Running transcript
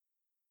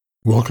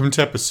Welcome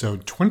to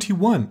episode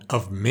 21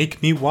 of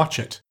Make Me Watch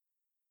It,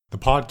 the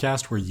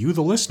podcast where you,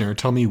 the listener,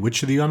 tell me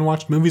which of the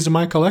unwatched movies in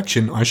my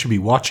collection I should be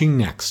watching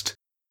next.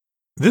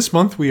 This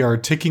month we are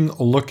taking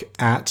a look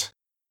at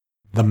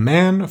The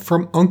Man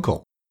from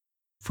U.N.C.L.E.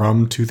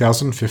 from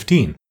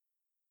 2015.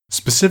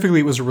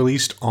 Specifically, it was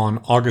released on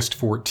August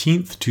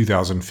 14th,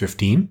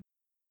 2015,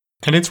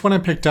 and it's one I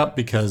picked up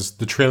because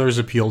the trailers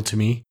appealed to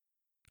me.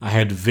 I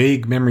had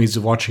vague memories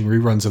of watching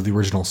reruns of the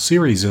original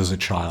series as a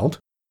child,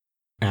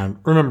 and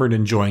remembered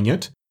enjoying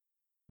it,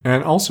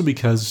 and also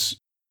because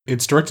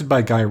it's directed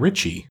by Guy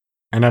Ritchie,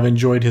 and I've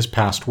enjoyed his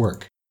past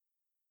work.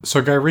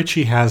 So Guy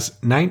Ritchie has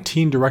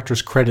 19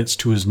 director's credits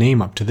to his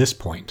name up to this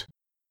point.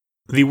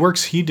 The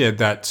works he did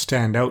that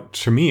stand out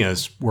to me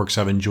as works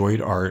I've enjoyed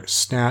are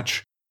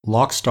Snatch,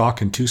 Lock, Stock,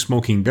 and Two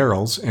Smoking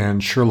Barrels,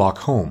 and Sherlock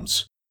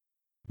Holmes.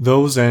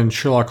 Those and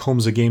Sherlock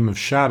Holmes: A Game of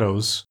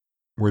Shadows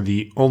were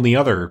the only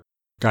other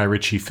Guy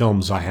Ritchie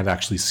films I had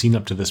actually seen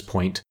up to this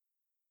point.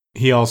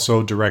 He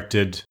also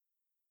directed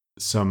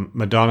some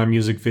Madonna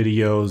music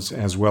videos,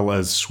 as well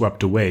as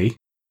Swept Away,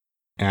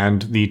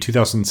 and the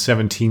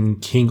 2017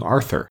 King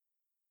Arthur.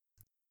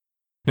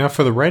 Now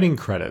for the writing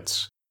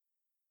credits,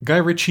 Guy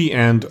Ritchie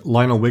and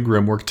Lionel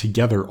Wigram worked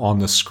together on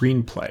the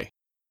screenplay.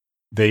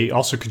 They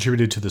also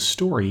contributed to the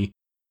story,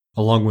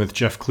 along with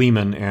Jeff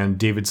Kleeman and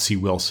David C.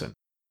 Wilson.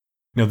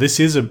 Now this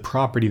is a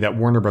property that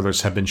Warner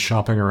Brothers have been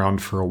shopping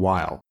around for a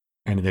while,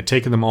 and it had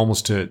taken them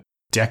almost a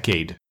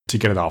decade to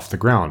get it off the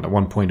ground. At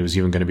one point, it was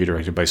even going to be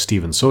directed by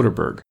Steven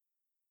Soderbergh.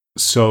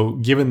 So,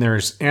 given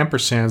there's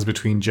ampersands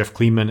between Jeff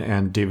Kleeman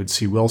and David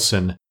C.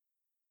 Wilson,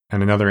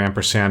 and another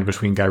ampersand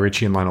between Guy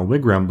Ritchie and Lionel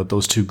Wigram, but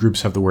those two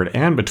groups have the word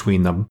 "and"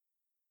 between them,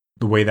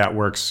 the way that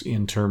works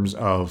in terms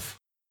of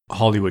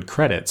Hollywood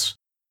credits,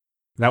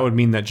 that would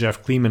mean that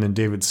Jeff Kleeman and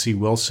David C.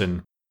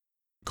 Wilson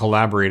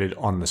collaborated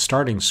on the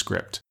starting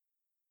script.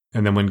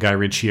 And then when Guy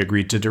Ritchie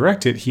agreed to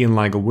direct it, he and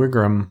Lionel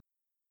Wigram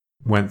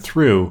went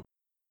through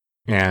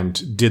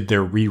and did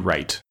their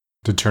rewrite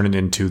to turn it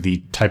into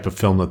the type of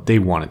film that they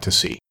wanted to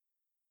see.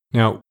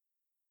 Now,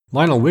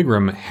 Lionel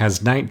Wigram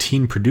has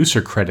 19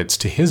 producer credits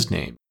to his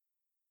name,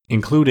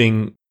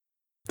 including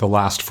the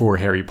last 4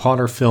 Harry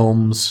Potter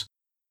films,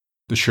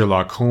 the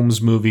Sherlock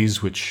Holmes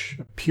movies, which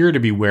appear to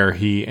be where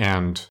he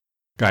and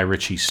Guy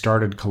Ritchie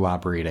started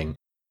collaborating,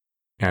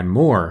 and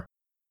more.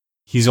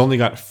 He's only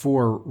got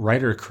 4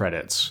 writer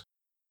credits.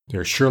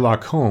 They're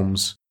Sherlock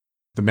Holmes,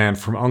 The Man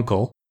from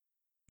U.N.C.L.E.,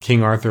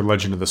 King Arthur: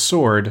 Legend of the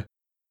Sword,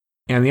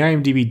 and the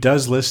IMDb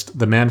does list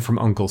The Man from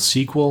U.N.C.L.E.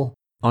 sequel,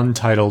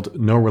 untitled,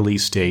 no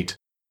release date,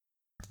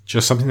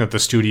 just something that the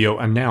studio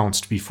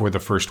announced before the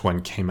first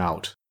one came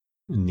out.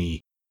 In the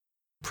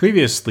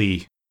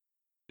previously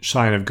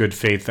sign of good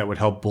faith that would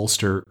help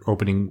bolster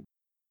opening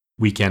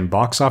weekend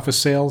box office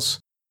sales.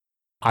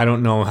 I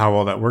don't know how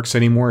well that works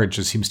anymore. It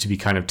just seems to be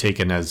kind of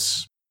taken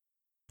as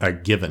a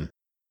given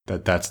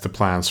that that's the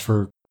plans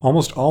for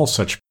almost all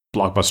such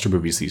blockbuster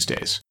movies these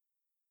days,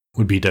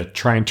 would be to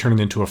try and turn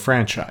it into a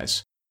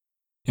franchise.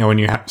 Now, when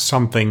you have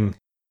something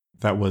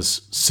that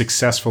was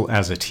successful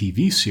as a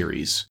TV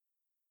series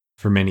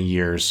for many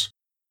years,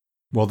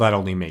 well, that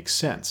only makes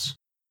sense.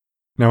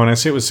 Now, when I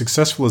say it was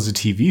successful as a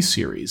TV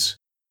series,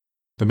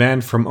 the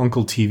Man from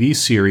U.N.C.L.E. TV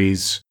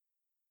series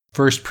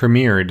first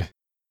premiered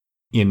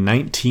in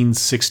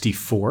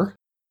 1964.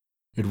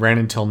 It ran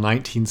until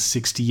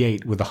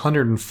 1968 with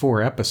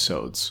 104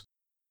 episodes,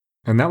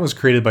 and that was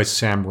created by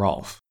Sam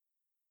Rolfe.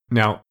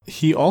 Now,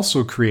 he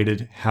also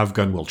created Have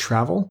Gun Will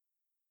Travel.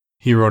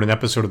 He wrote an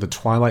episode of The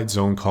Twilight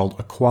Zone called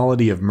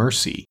Equality of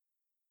Mercy.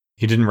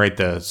 He didn't write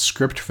the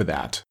script for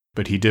that,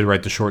 but he did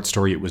write the short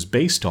story it was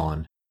based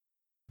on.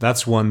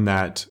 That's one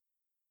that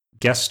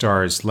guest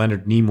stars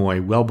Leonard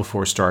Nimoy well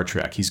before Star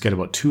Trek. He's got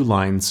about 2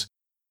 lines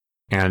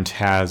and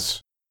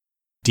has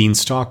Dean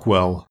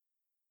Stockwell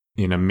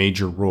in a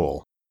major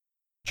role.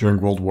 During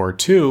World War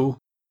II,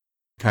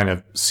 kind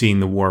of seeing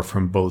the war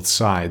from both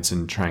sides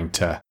and trying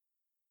to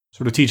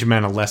sort of teach a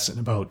man a lesson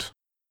about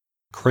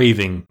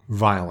craving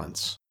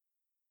violence.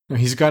 Now,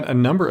 he's got a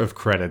number of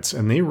credits,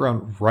 and they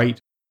run right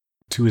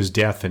to his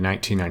death in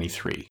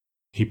 1993.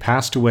 He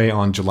passed away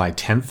on July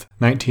 10th,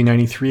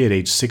 1993 at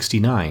age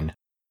 69.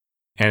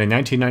 And in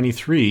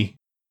 1993,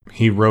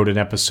 he wrote an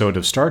episode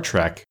of Star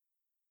Trek,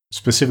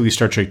 specifically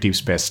Star Trek Deep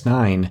Space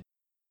Nine,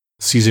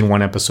 Season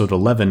 1, Episode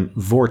 11,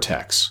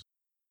 Vortex,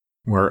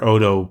 where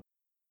Odo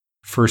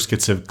first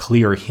gets a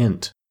clear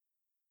hint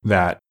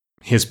that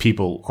his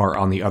people are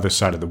on the other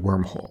side of the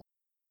wormhole.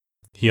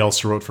 He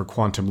also wrote for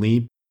Quantum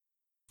Leap,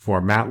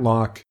 for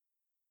Matlock.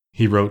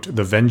 He wrote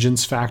The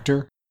Vengeance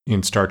Factor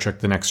in Star Trek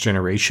The Next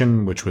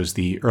Generation, which was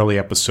the early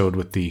episode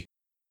with the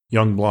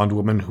young blonde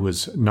woman who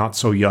was not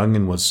so young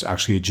and was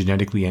actually a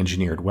genetically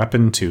engineered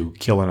weapon to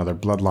kill another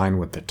bloodline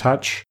with the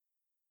touch.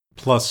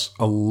 Plus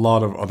a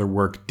lot of other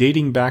work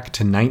dating back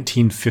to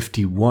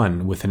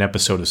 1951 with an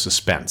episode of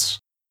Suspense.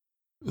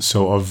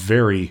 So a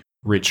very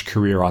rich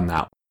career on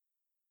that.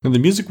 Now, the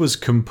music was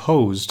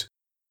composed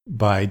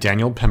by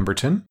Daniel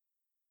Pemberton,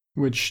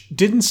 which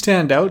didn't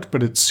stand out,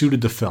 but it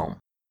suited the film.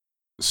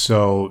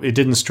 So it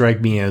didn't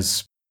strike me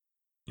as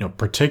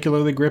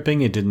particularly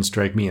gripping. It didn't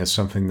strike me as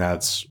something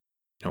that's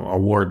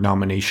award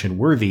nomination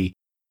worthy,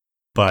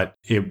 but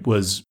it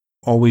was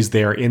always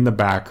there in the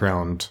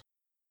background,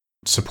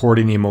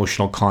 supporting the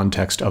emotional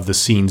context of the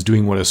scenes,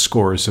 doing what a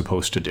score is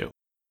supposed to do.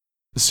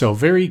 So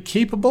very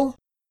capable,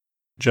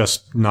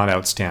 just not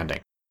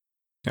outstanding.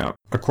 Now,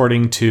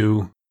 according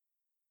to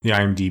the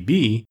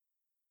IMDb,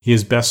 he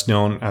is best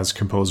known as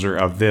composer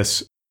of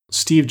this,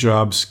 Steve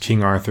Jobs,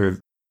 King Arthur,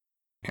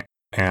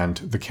 and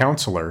The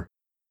Counselor.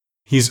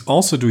 He's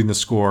also doing the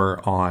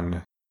score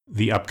on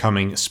the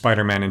upcoming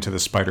Spider-Man Into the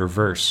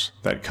Spider-Verse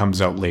that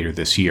comes out later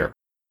this year.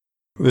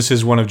 This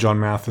is one of John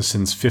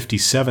Matheson's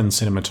 57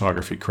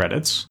 cinematography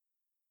credits.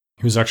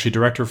 He was actually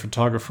director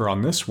photographer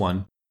on this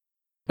one.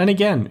 And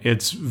again,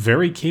 it's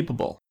very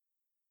capable.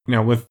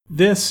 Now with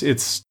this,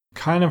 it's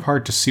kind of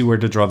hard to see where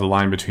to draw the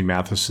line between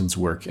Matheson's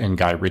work and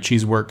Guy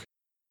Ritchie's work,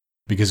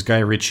 because Guy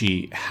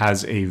Ritchie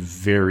has a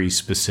very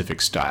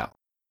specific style.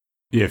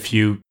 If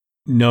you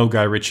know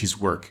Guy Ritchie's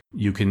work,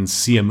 you can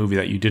see a movie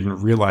that you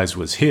didn't realize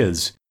was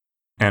his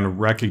and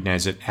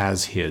recognize it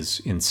as his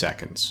in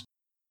seconds.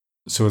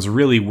 So it's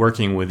really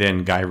working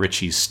within Guy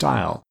Ritchie's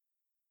style.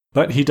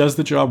 But he does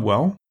the job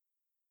well.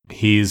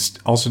 He's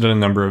also done a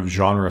number of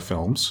genre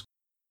films,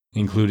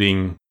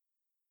 including,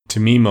 to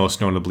me most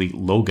notably,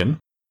 Logan,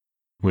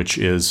 which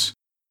is,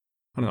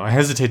 I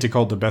hesitate to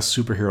call it the best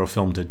superhero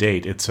film to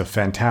date. It's a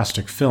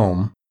fantastic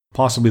film,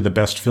 possibly the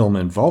best film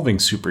involving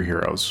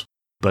superheroes,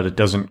 but it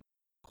doesn't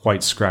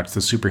quite scratch the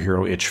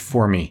superhero itch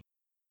for me,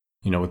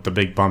 with the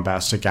big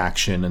bombastic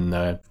action and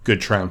the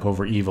good triumph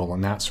over evil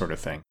and that sort of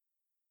thing.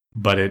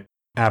 But it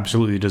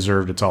absolutely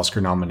deserved its Oscar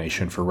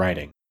nomination for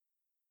writing.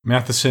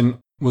 Matheson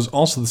was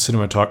also the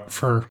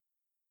cinematographer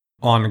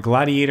on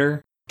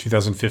Gladiator,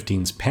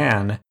 2015's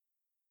Pan,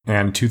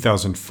 and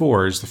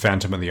 2004's The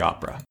Phantom of the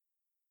Opera.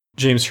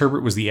 James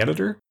Herbert was the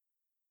editor.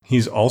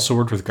 He's also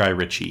worked with Guy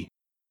Ritchie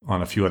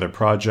on a few other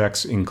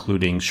projects,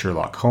 including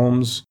Sherlock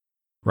Holmes,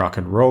 Rock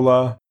and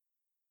Rolla,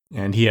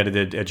 and he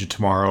edited Edge of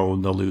Tomorrow,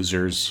 The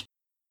Losers.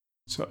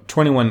 So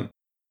 21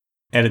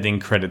 editing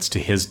credits to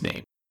his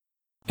name.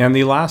 And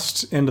the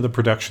last end of the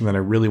production that I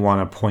really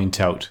want to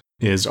point out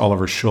is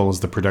Oliver Schull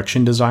as the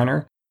production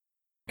designer.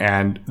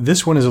 And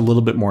this one is a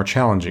little bit more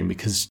challenging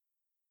because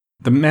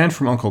The Man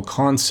from U.N.C.L.E.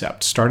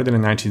 concept started in a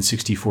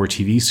 1964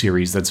 TV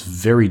series that's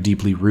very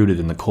deeply rooted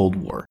in the Cold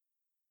War.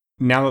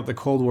 Now that the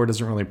Cold War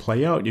doesn't really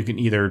play out, you can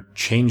either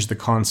change the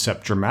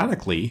concept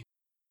dramatically,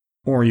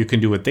 or you can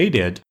do what they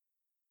did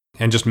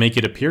and just make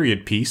it a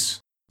period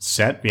piece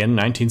set in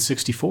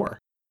 1964.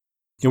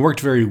 It worked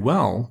very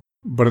well,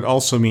 but it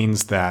also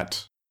means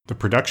that the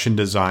production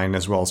design,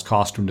 as well as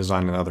costume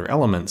design and other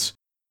elements,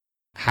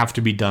 have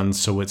to be done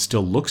so it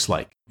still looks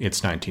like it's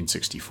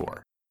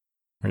 1964.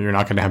 Or you're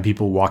not going to have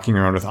people walking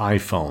around with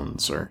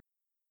iPhones or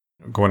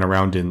going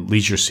around in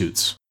leisure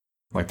suits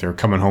like they're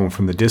coming home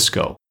from the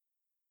disco.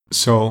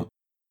 So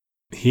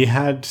he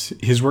had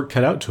his work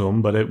cut out to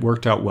him, but it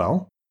worked out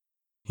well.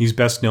 He's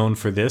best known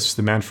for this,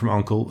 The Man from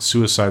U.N.C.L.E.,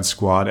 Suicide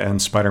Squad,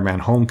 and Spider-Man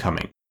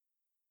Homecoming.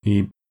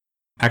 He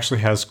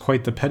actually has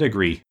quite the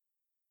pedigree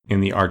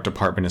in the art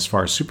department as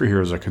far as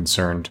superheroes are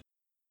concerned.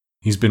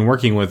 He's been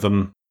working with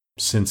them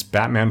since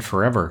Batman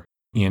Forever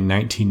in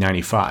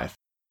 1995.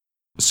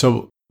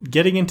 So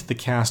getting into the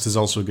cast is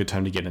also a good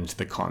time to get into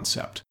the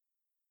concept.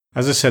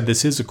 As I said,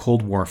 this is a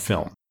Cold War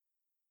film.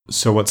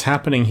 So what's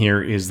happening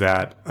here is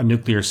that a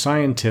nuclear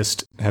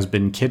scientist has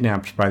been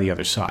kidnapped by the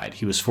other side.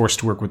 He was forced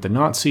to work with the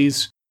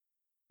Nazis,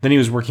 then he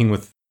was working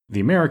with the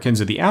Americans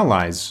or the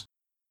Allies,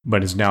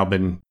 but has now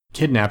been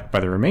kidnapped by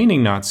the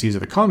remaining Nazis or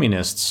the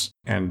Communists,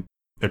 and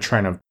they're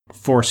trying to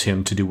force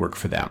him to do work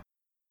for them.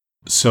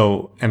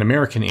 So an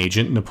American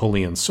agent,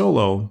 Napoleon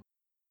Solo,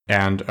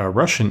 and a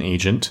Russian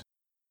agent,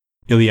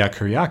 Ilya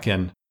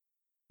Kuryakin,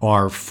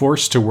 are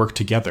forced to work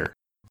together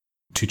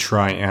to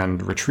try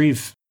and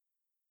retrieve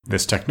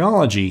this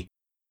technology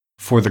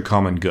for the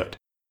common good.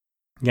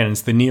 Again,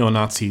 it's the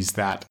neo-Nazis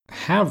that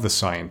have the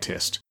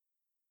scientist,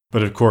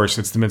 but of course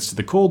it's the midst of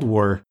the Cold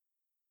War,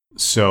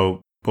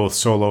 so both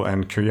Solo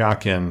and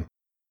Kuryakin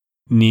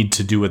need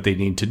to do what they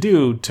need to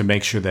do to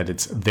make sure that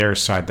it's their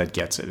side that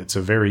gets it. It's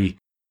a very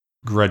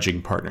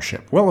grudging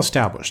partnership. Well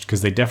established,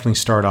 because they definitely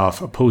start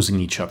off opposing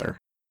each other.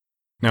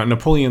 Now,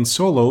 Napoleon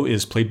Solo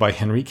is played by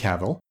Henry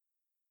Cavill,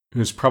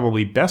 who's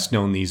probably best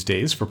known these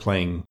days for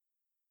playing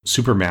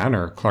Superman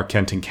or Clark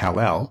Kent in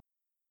Kal-El.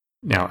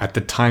 Now, at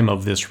the time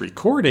of this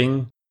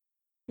recording,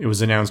 it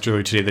was announced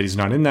earlier today that he's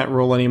not in that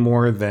role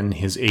anymore. Then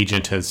his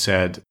agent has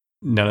said,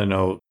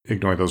 no,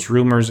 ignore those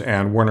rumors,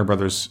 and Warner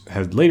Brothers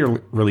had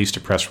later released a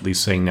press release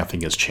saying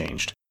nothing has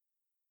changed.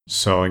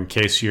 So in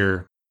case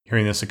you're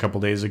hearing this a couple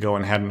days ago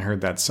and hadn't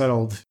heard that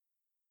settled,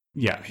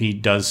 yeah, he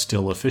does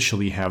still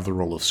officially have the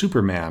role of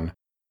Superman.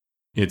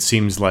 It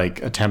seems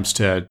like attempts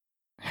to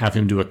have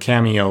him do a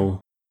cameo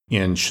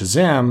in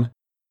Shazam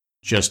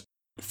just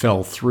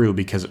fell through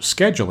because of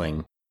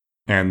scheduling,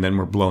 and then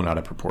were blown out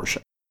of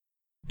proportion.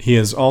 He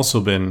has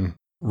also been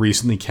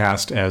recently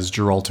cast as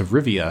Geralt of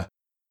Rivia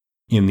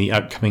in the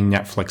upcoming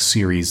Netflix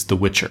series The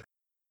Witcher.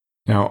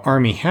 Now,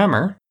 Armie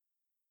Hammer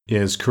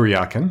is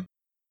Kuryakin.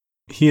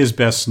 He is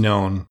best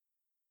known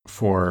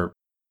for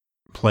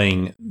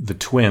playing the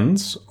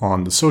twins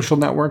on The Social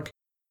Network,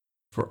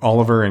 for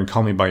Oliver in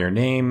Call Me By Your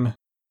Name,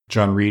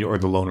 John Reed or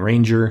the Lone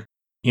Ranger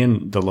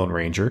in The Lone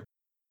Ranger,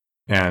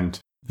 and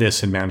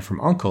this in Man from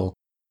U.N.C.L.E.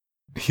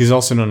 He's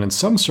also known in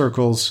some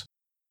circles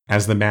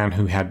as the man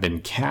who had been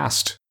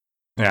cast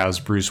as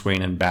Bruce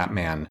Wayne and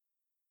Batman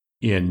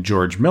in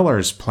George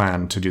Miller's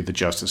plan to do the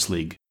Justice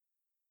League.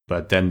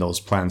 But then those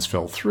plans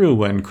fell through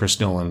when Chris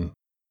Nolan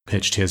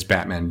pitched his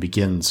Batman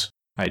Begins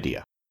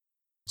idea.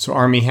 So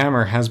Armie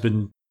Hammer has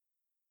been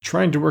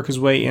trying to work his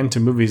way into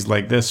movies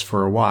like this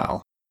for a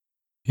while.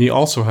 He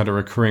also had a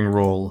recurring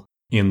role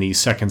in the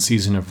second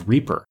season of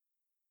Reaper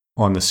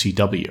on the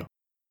CW.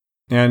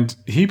 And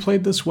he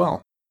played this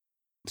well.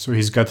 So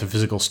he's got the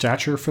physical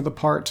stature for the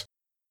part.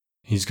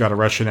 He's got a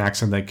Russian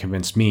accent that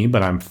convinced me,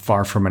 but I'm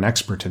far from an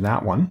expert in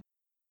that one.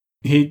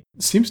 He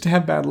seems to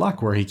have bad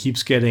luck where he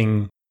keeps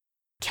getting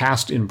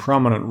cast in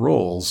prominent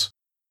roles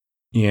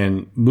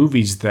in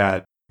movies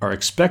that are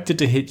expected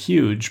to hit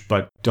huge,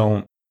 but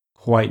don't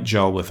quite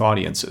gel with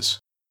audiences.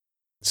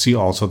 See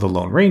also The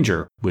Lone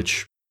Ranger,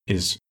 which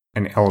is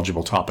an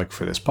eligible topic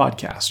for this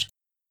podcast.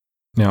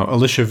 Now,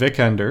 Alicia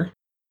Vikander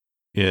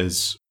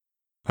is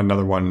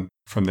another one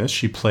from this.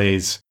 She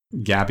plays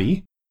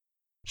Gabby.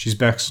 She's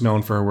best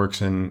known for her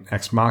works in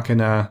Ex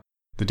Machina,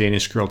 The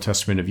Danish Girl,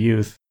 Testament of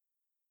Youth.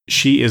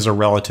 She is a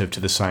relative to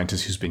the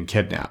scientist who's been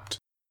kidnapped.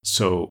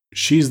 So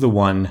she's the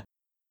one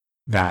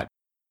that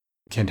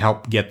can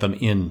help get them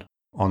in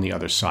on the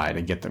other side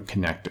and get them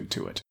connected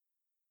to it.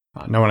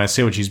 Now, when I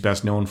say what she's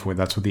best known for,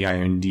 that's what the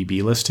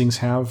IMDb listings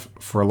have.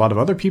 For a lot of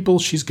other people,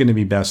 she's going to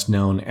be best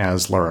known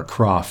as Lara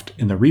Croft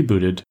in the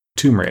rebooted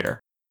Tomb Raider.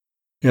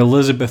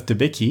 Elizabeth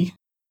Debicki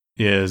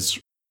is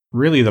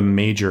really the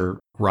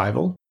major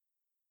rival.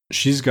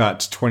 She's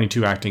got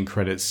 22 acting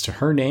credits to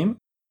her name.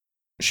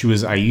 She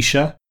was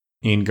Aisha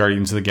in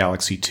Guardians of the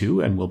Galaxy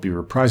 2 and will be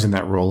reprising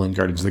that role in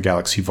Guardians of the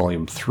Galaxy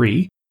Volume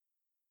 3.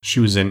 She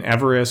was in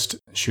Everest.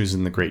 She was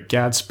in The Great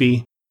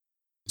Gatsby.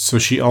 So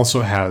she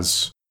also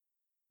has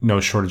no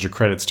shortage of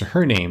credits to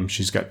her name.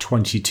 She's got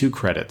 22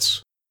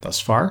 credits thus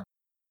far.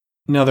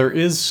 Now, there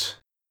is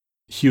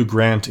Hugh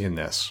Grant in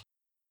this.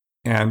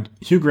 And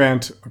Hugh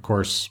Grant, of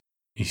course,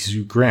 is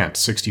Hugh Grant,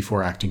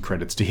 64 acting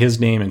credits to his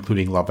name,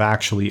 including Love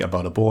Actually,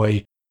 About a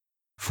Boy,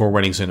 Four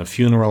Weddings and a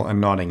Funeral,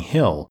 and Notting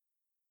Hill.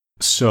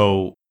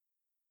 So,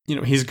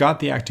 he's got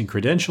the acting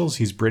credentials,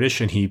 he's British,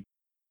 and he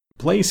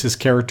plays his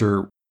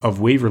character of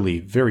Waverly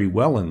very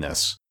well in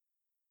this.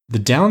 The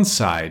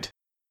downside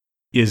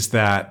is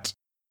that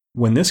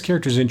when this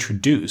character is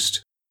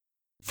introduced,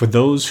 for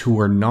those who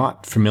are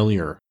not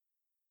familiar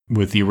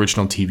with the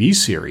original TV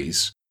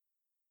series,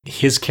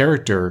 his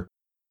character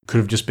could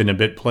have just been a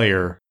bit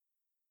player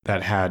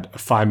that had a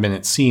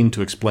 5-minute scene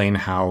to explain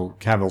how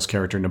Cavill's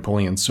character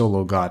Napoleon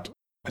Solo got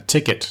a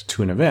ticket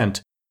to an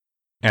event,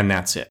 and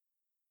that's it.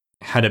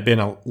 Had it been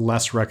a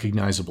less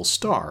recognizable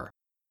star,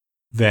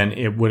 then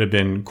it would have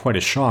been quite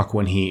a shock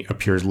when he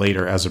appears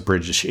later as a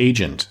British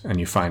agent and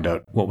you find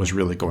out what was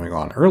really going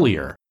on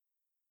earlier.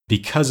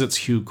 Because it's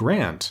Hugh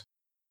Grant,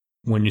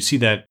 when you see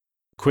that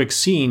quick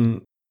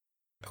scene,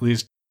 at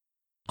least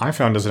I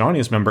found as an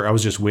audience member, I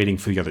was just waiting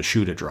for the other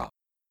shoe to drop.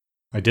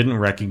 I didn't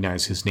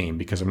recognize his name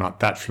because I'm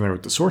not that familiar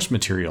with the source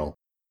material.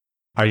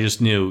 I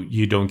just knew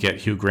you don't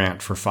get Hugh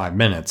Grant for 5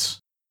 minutes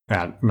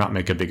and not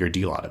make a bigger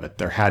deal out of it.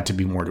 There had to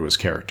be more to his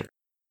character.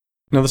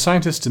 Now, the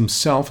scientist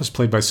himself is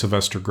played by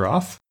Sylvester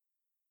Groth.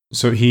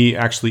 So he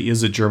actually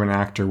is a German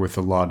actor with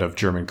a lot of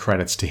German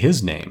credits to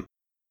his name.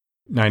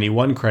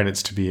 91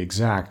 credits to be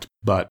exact,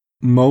 but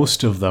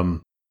most of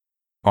them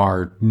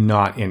are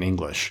not in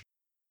English.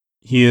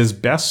 He is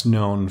best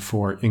known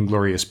for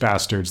Inglourious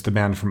Bastards, The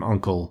Man from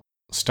U.N.C.L.E.,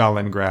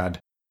 Stalingrad,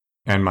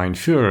 and Mein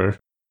Führer,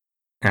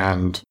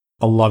 and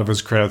a lot of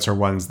his credits are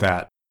ones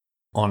that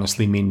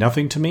honestly mean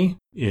nothing to me.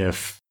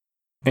 If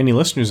any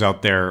listeners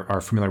out there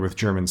are familiar with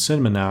German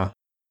cinema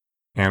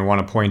and want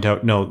to point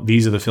out, no,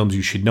 these are the films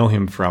you should know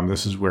him from,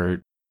 this is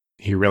where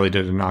he really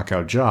did a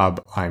knockout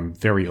job, I'm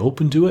very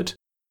open to it.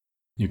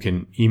 You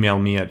can email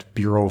me at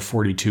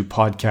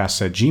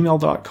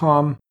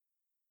bureau42podcasts@gmail.com.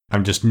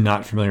 I'm just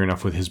not familiar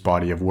enough with his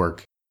body of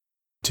work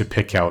to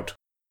pick out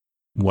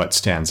what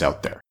stands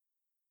out there.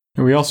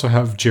 And we also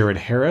have Jared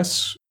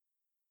Harris,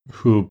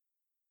 who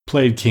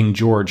played King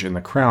George in The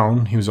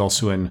Crown. He was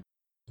also in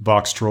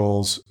Box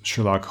Trolls,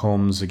 Sherlock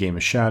Holmes, A Game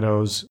of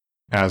Shadows,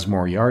 as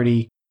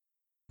Moriarty,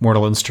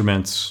 Mortal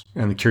Instruments,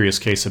 and The Curious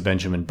Case of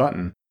Benjamin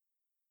Button.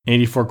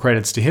 84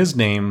 credits to his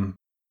name,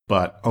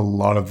 but a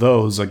lot of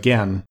those,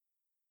 again,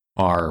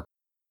 are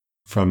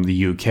from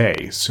the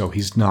UK, so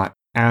he's not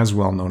as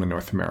well known in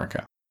North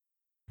America.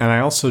 And I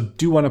also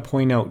do want to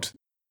point out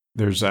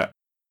there's a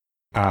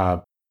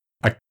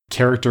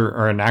character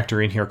or an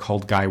actor in here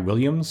called Guy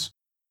Williams.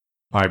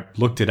 I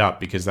looked it up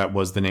because that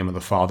was the name of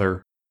the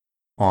father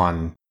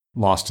on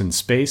Lost in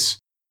Space.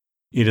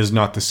 It is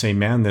not the same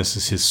man. This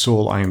is his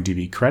sole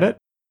IMDb credit.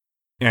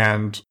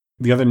 And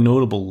the other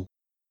notable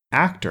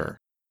actor,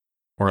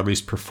 or at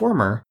least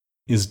performer,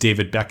 is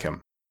David Beckham.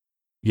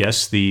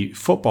 yes, the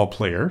football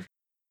player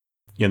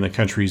in the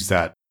countries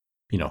that,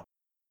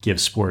 give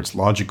sports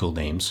logical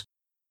names,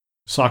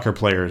 soccer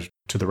players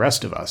to the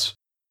rest of us.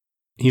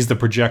 He's the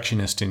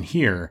projectionist in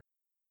here,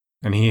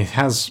 and he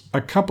has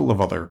a couple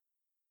of other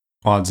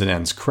odds and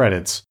ends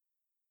credits,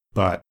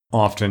 but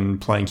often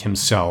playing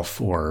himself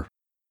or,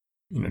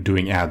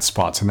 doing ad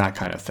spots and that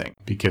kind of thing,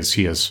 because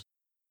he is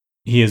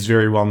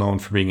very well known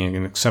for being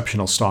an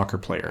exceptional soccer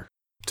player,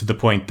 to the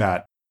point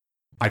that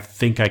I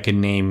think I can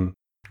name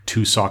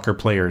 2 soccer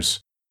players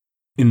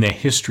in the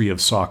history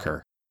of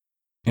soccer,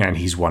 and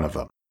he's one of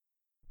them.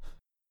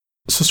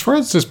 So as far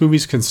as this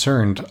movie's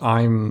concerned,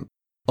 I'm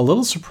a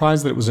little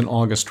surprised that it was an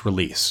August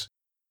release.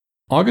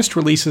 August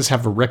releases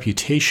have a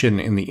reputation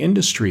in the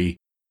industry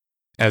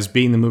as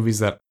being the movies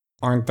that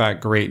aren't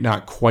that great,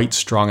 not quite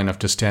strong enough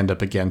to stand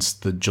up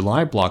against the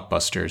July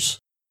blockbusters,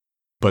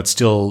 but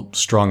still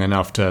strong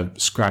enough to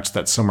scratch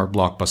that summer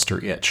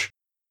blockbuster itch.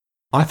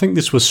 I think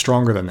this was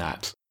stronger than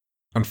that.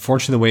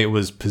 Unfortunately, the way it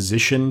was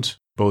positioned,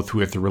 both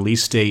with the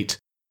release date,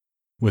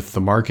 with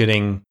the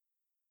marketing,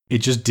 it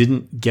just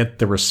didn't get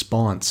the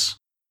response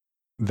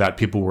that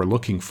people were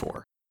looking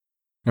for.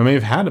 It may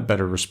have had a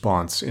better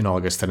response in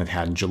August than it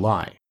had in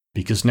July,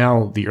 because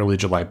now the early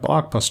July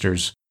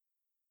blockbusters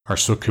are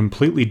so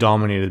completely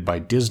dominated by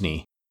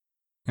Disney,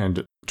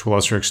 and to a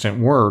lesser extent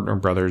Warner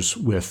Brothers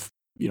with,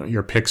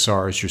 your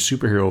Pixars, your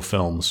superhero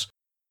films.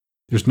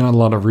 There's not a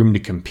lot of room to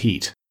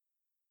compete.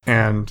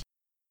 And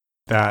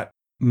that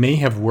may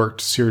have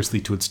worked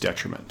seriously to its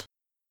detriment.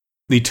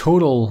 The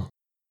total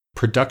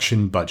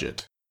production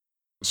budget,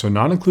 so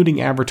not including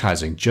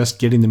advertising, just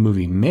getting the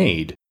movie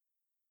made,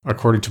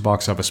 according to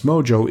Box Office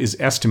Mojo, is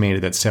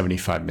estimated at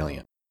 $75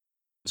 million.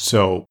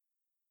 So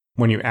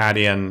when you add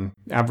in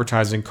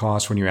advertising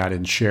costs, when you add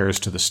in shares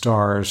to the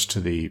stars, to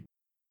the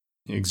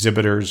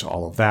exhibitors,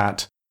 all of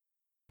that,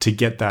 to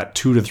get that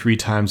 2 to 3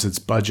 times its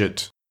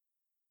budget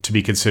to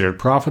be considered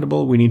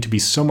profitable, we need to be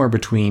somewhere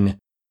between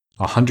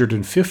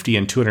 $150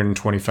 and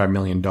 $225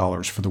 million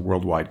for the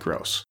worldwide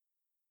gross.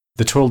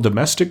 The total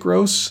domestic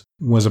gross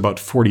was about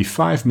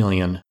 $45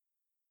 million.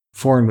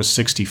 Foreign was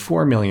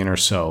 $64 million or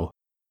so.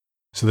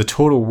 So the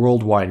total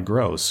worldwide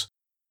gross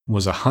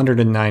was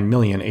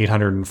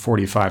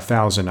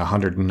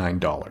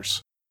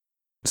 $109,845,109.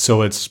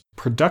 So its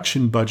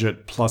production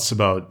budget plus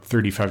about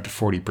 35 to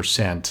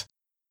 40%,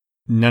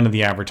 none of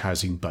the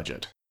advertising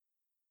budget.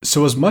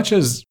 So as much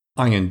as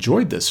I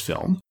enjoyed this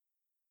film,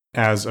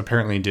 as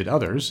apparently did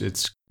others,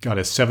 it's got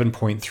a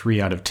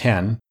 7.3 out of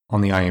 10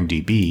 on the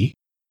IMDb.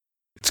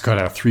 It's got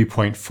a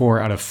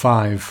 3.4 out of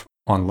 5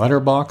 on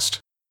Letterboxd.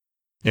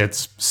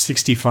 It's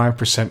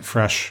 65%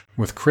 fresh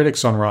with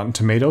critics on Rotten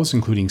Tomatoes,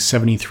 including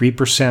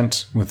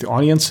 73% with the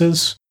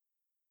audiences.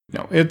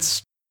 No,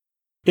 it's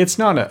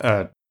not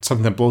a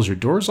something that blows your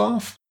doors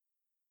off,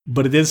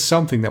 but it is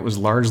something that was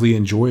largely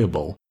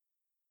enjoyable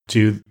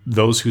to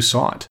those who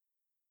saw it.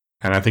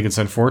 And I think it's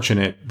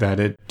unfortunate that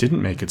it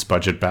didn't make its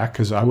budget back,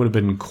 because I would have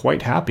been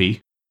quite happy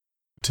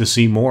to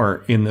see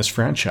more in this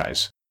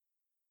franchise.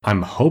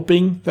 I'm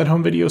hoping that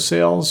home video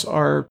sales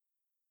are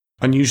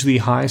unusually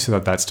high so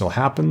that still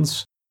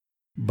happens,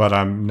 but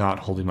I'm not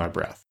holding my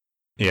breath.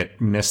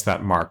 It missed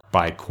that mark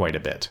by quite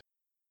a bit.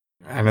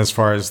 And as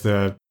far as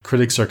the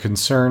critics are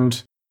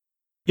concerned,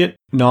 it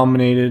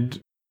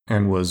nominated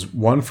and was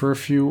won for a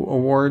few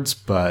awards,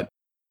 but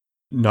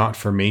not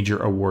for major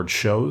award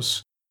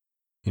shows.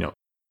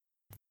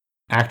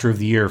 Actor of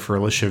the Year for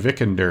Alicia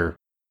Vikander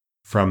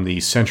from the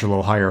Central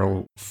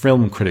Ohio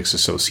Film Critics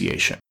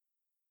Association.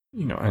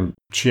 And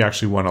she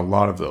actually won a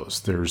lot of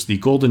those. There's the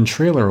Golden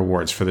Trailer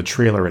Awards for the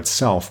trailer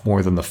itself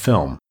more than the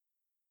film.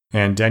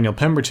 And Daniel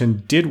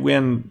Pemberton did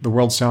win the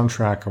World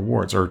Soundtrack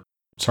Awards,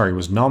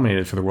 was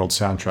nominated for the World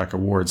Soundtrack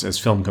Awards as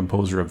Film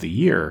Composer of the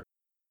Year,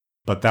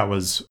 but that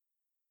was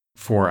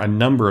for a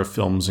number of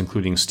films,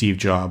 including Steve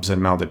Jobs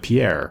and Mal de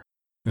Pierre.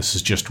 This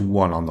is just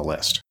one on the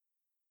list.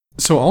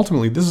 So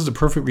ultimately, this is a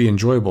perfectly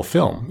enjoyable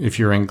film. If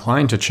you're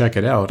inclined to check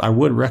it out, I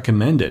would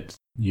recommend it.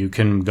 You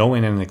can go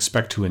in and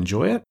expect to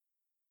enjoy it.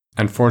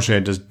 Unfortunately,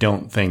 I just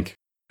don't think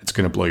it's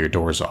going to blow your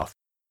doors off.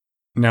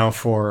 Now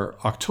for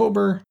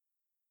October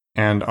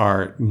and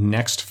our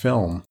next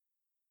film,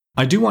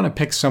 I do want to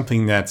pick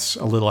something that's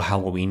a little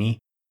Halloween-y.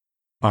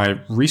 I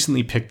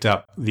recently picked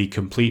up the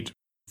complete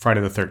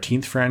Friday the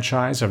 13th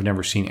franchise. I've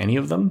never seen any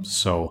of them,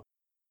 so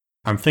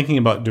I'm thinking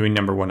about doing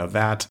number 1 of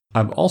that.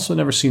 I've also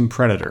never seen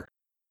Predator.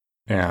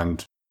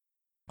 And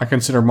I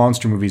consider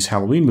monster movies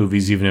Halloween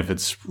movies, even if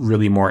it's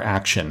really more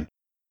action,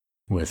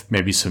 with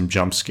maybe some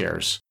jump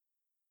scares.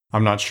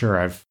 I'm not sure.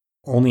 I've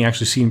only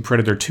actually seen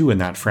Predator 2 in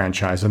that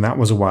franchise, and that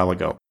was a while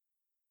ago.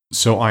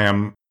 So I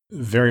am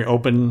very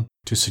open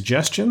to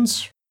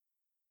suggestions,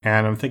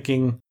 and I'm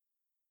thinking,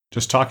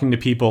 just talking to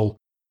people,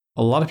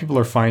 a lot of people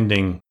are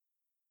finding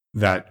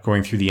that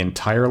going through the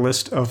entire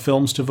list of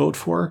films to vote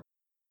for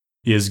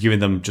is giving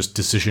them just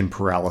decision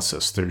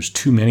paralysis. There's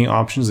too many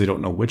options, they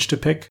don't know which to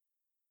pick.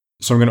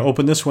 So I'm going to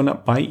open this one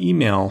up by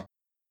email.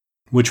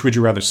 Which would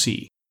you rather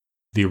see?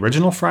 The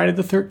original Friday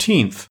the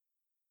 13th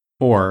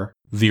or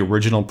the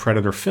original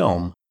Predator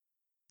film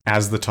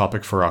as the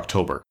topic for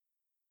October.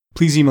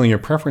 Please email your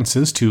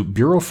preferences to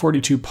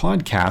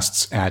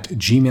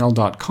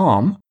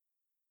bureau42podcasts@gmail.com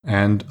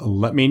and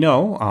let me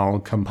know. I'll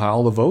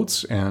compile the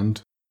votes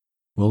and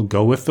we'll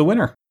go with the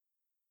winner.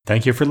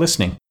 Thank you for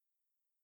listening.